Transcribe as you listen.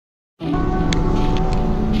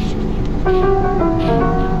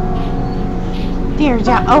There's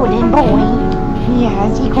a Odin boy.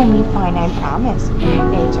 Yes, he gonna be fine, I promise.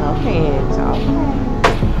 It's okay, it's okay.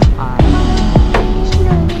 I'm just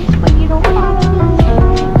nervous, but you don't follow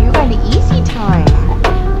me. You got an easy time.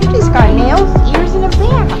 You just got nails, ears, and a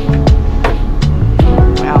back.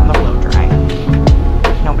 Well, the blow dry.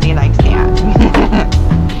 Nobody likes that.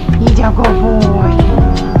 He's a good boy.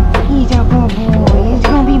 He's a good boy. It's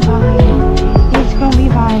gonna be fine. It's gonna be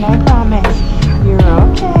fine, I promise. You're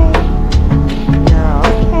okay. You're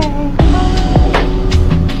okay.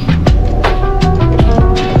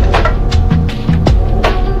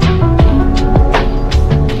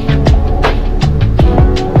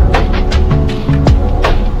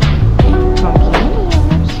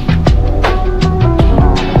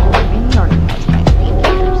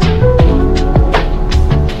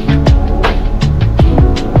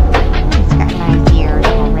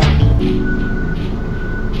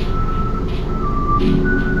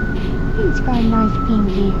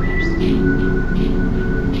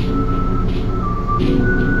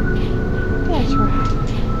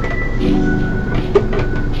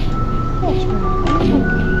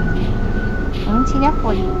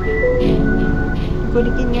 Good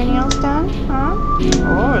at getting your nails done, huh?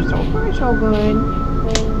 Oh, so far so good.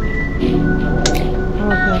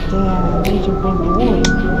 Look at that. He's a good boy.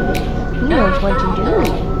 He knows what to do.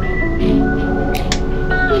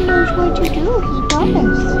 He knows what to do, he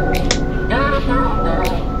does.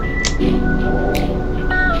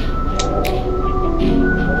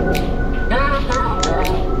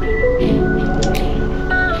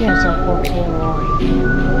 Yes, a good boy.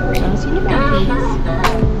 Don't see the babies.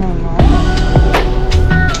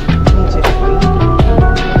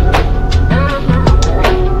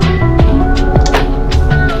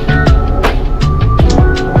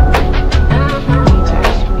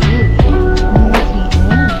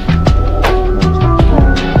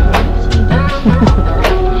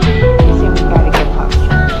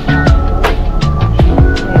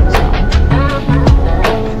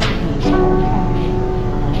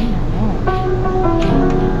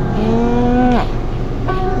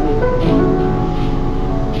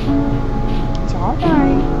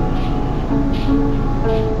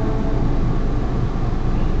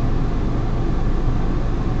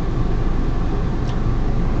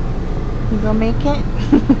 You gonna make it?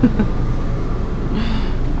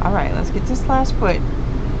 Alright, let's get this last foot.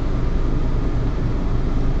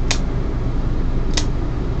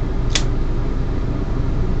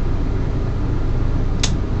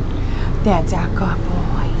 That's a good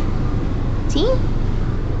boy. See?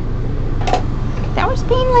 That was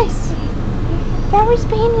painless. That was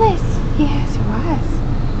painless. Yes, it was.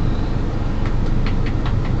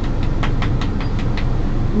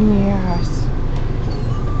 Yes.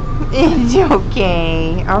 It's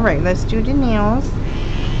okay. Alright, let's do the nails.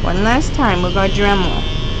 One last time. We'll go Dremel.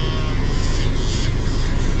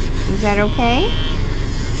 Is that okay?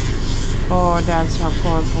 Oh, that's a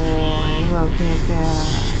poor boy. Look at that.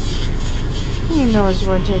 He knows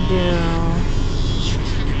what to do.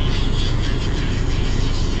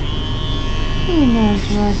 He knows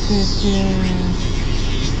what to do.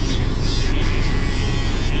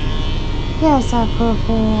 Yes, a poor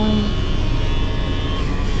boy.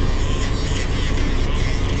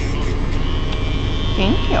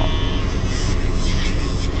 Thank you.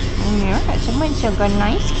 Oh, yeah, someone so good.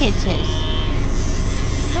 Nice kisses.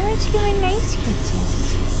 Someone's giving nice kisses.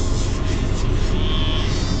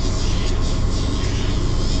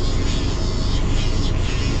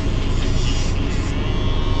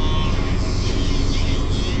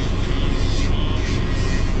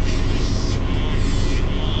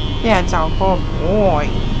 That's a good boy.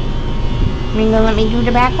 You gonna let me do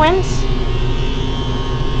the back ones?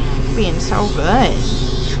 Being so good.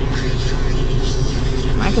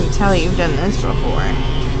 I can tell you've done this before.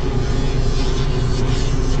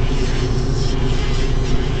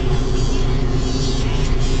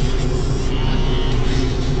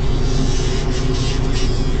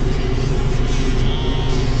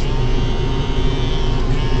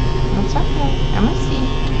 That's okay. I'm gonna see.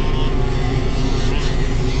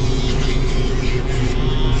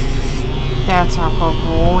 That's a good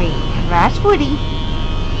boy. Last Woody.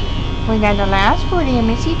 We got the last footy. Let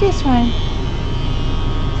me see this one.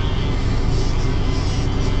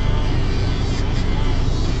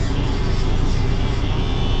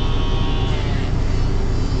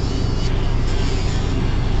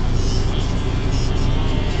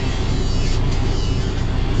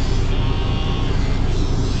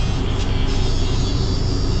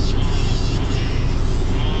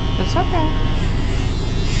 It's okay.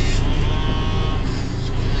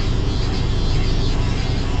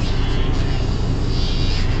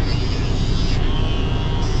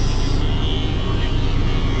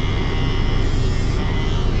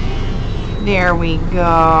 There we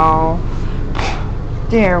go.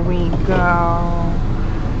 There we go.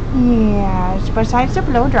 Yes, besides the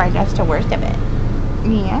blow dry, that's the worst of it.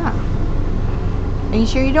 Yeah. Are you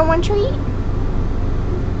sure you don't want a treat?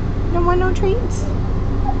 Don't want no treats?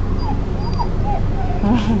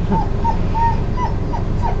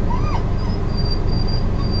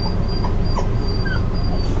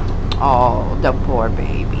 Oh, the poor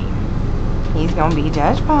baby. He's gonna be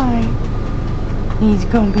just fine. He's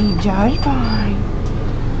gonna be just fine.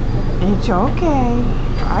 It's okay.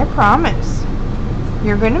 I promise.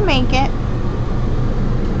 You're gonna make it.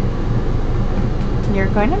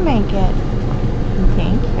 You're gonna make it.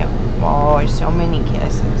 Thank you. Oh, so many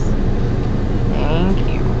kisses. Thank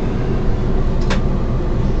you.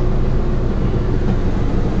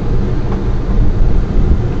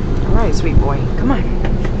 Alright, sweet boy. Come on.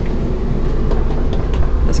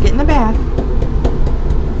 Let's get in the bath.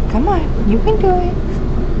 Come on. You can do it.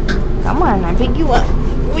 Come on. I pick you up.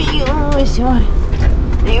 Oh, so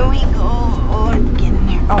there we go. Oh, get in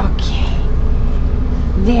there. Okay.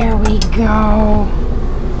 There we go.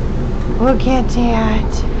 Look at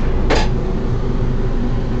that.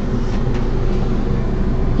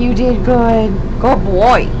 You did good. Good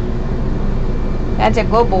boy. That's a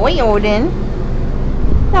good boy, Odin.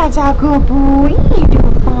 That's a good boy. You do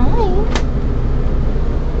fine.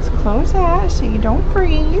 Let's close that so you don't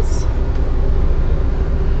freeze.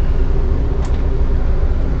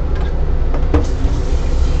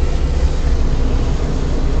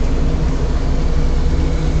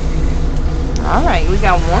 Alright, we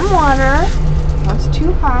got warm water. That's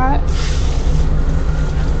too hot.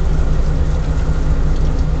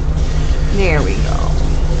 There we go.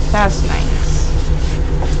 That's nice.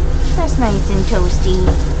 That's nice and toasty.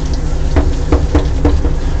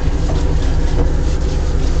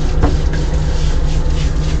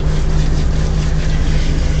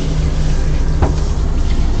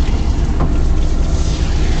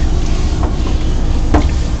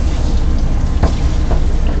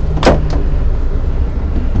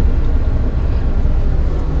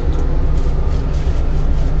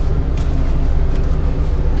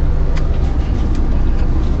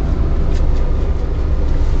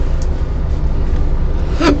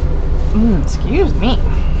 Excuse me.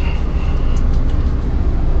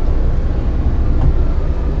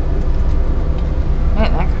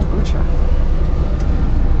 Man, that kombucha.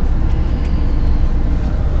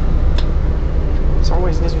 It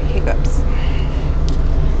always gives me hiccups.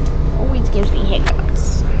 Always gives me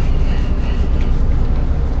hiccups.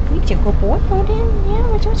 You a good boy, Odin?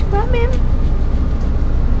 Yeah, we're just scrubbing.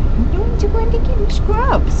 You're going to get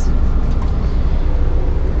scrubs.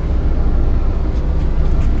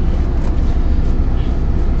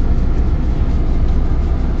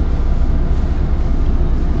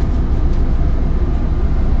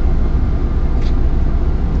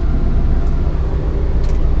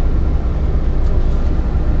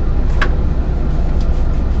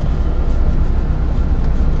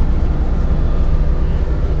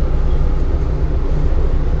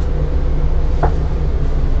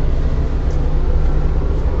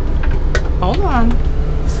 Hold on.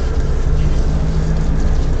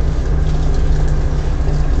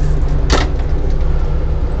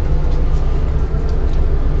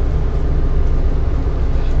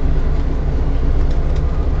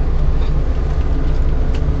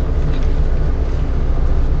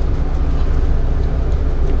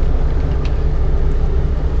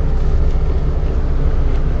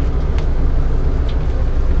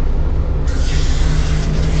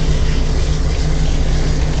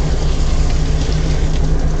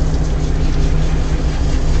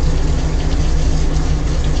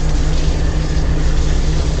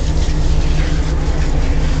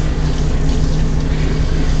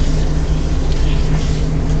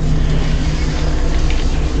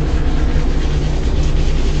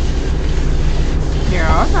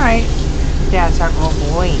 Alright. That's our good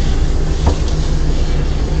boy.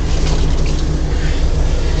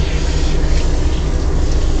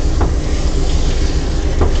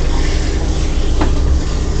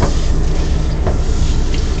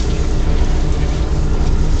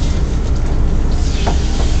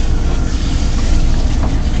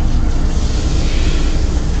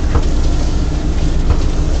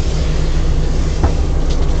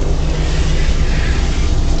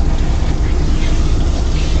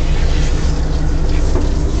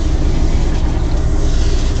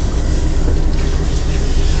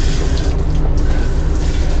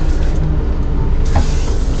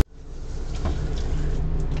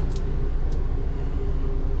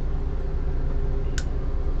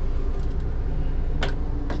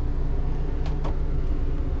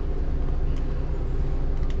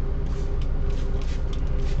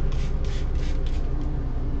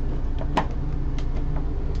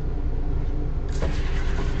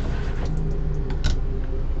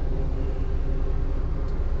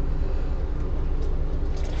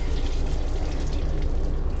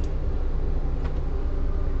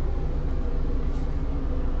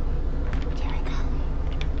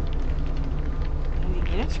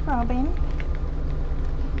 scrubbing.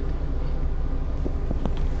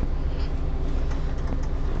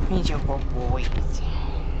 He's your good boy.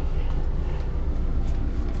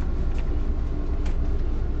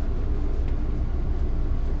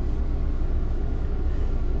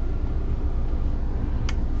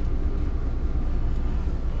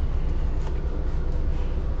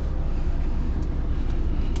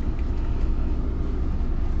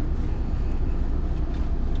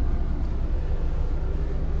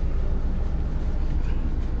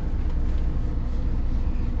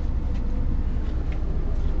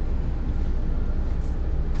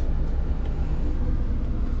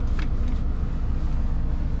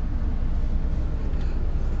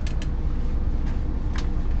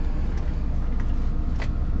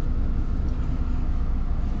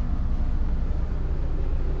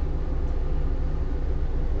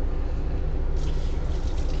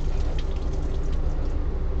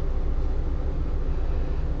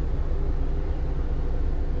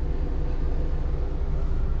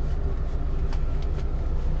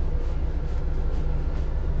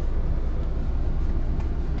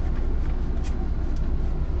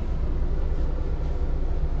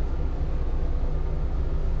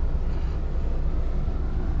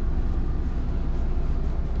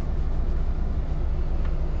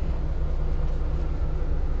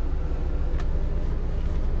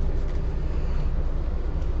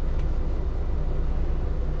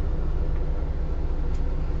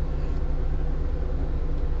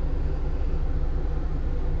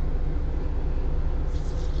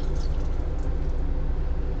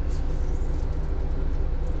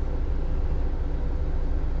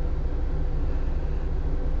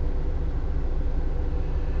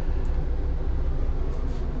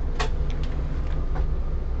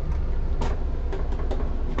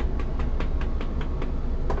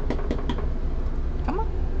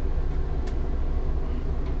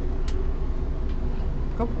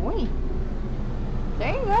 Good boy.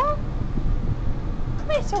 There you go.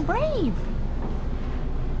 Come on, so brave.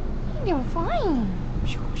 You're doing fine.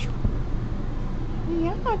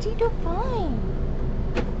 Yeah, you do fine.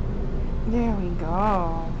 There we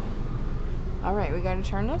go. Alright, we gotta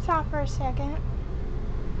turn this off for a second.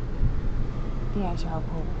 Yes, our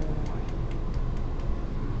good boy.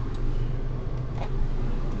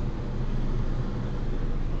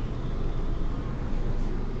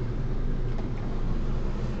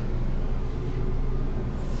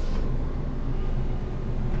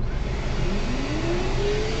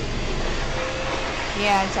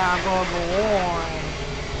 Yes, our good boy.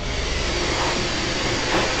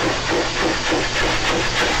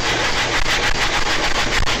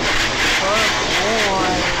 Good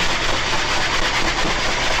boy.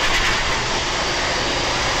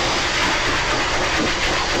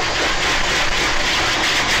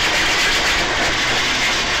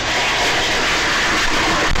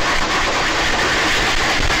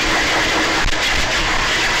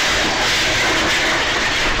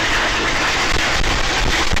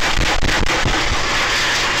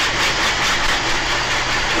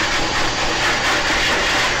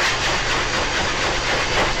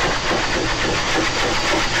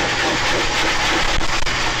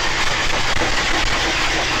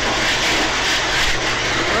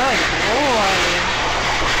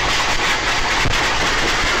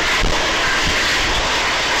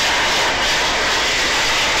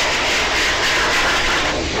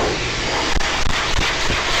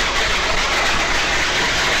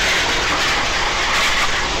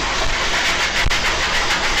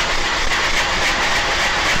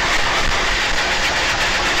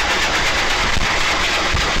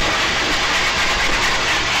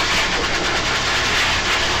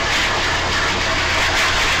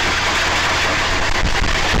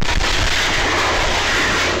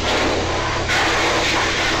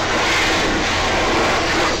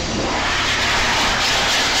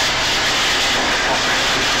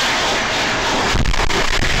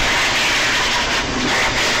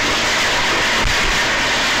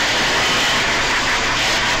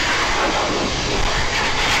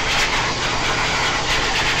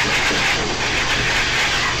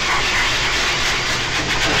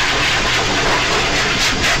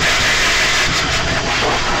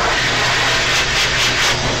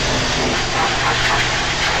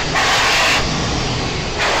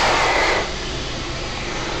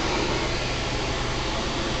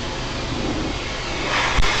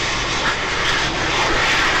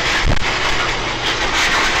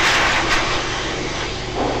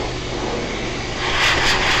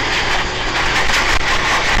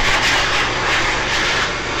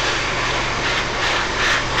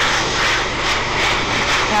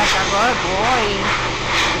 That's a good boy.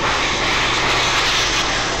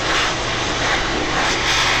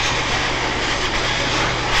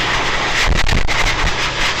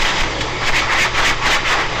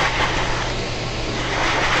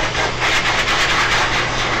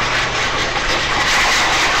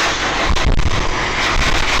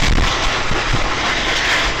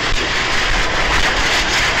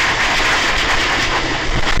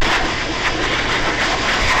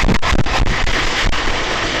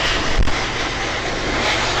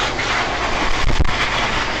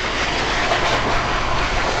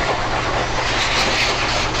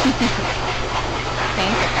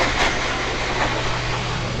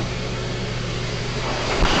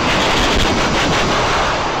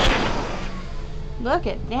 look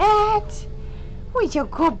at that. He's a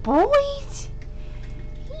good boy.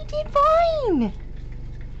 He did fine.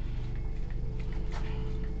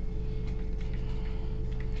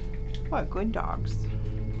 What good dogs.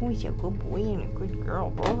 He's a good boy and a good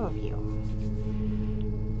girl, both of you.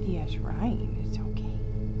 Yes, right. It's okay.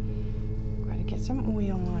 Gotta get some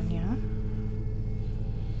oil on ya.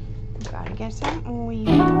 Gotta get some oil.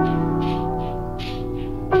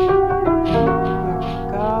 There we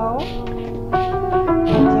go.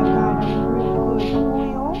 You got a real good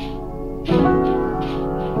oil.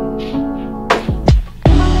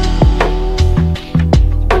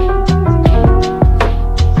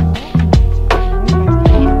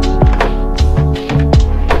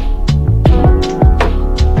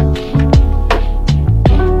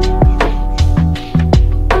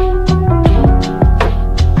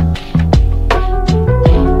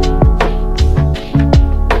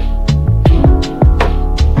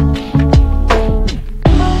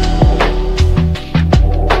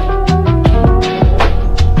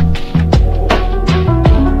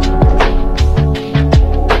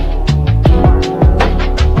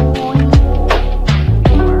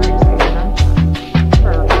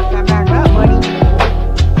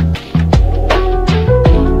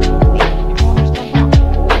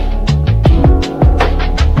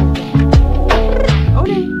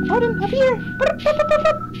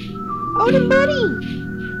 Odin, buddy!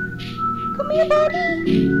 Come here, buddy!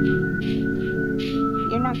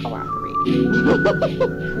 You're not cooperating.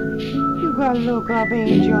 You gotta look up,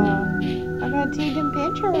 Angel. I gotta take them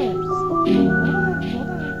pictures. Hold on, hold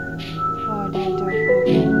on. Oh, that's a good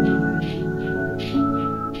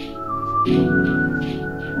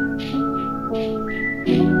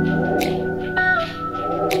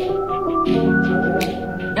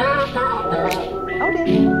Odin,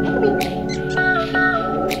 look at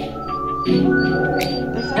me.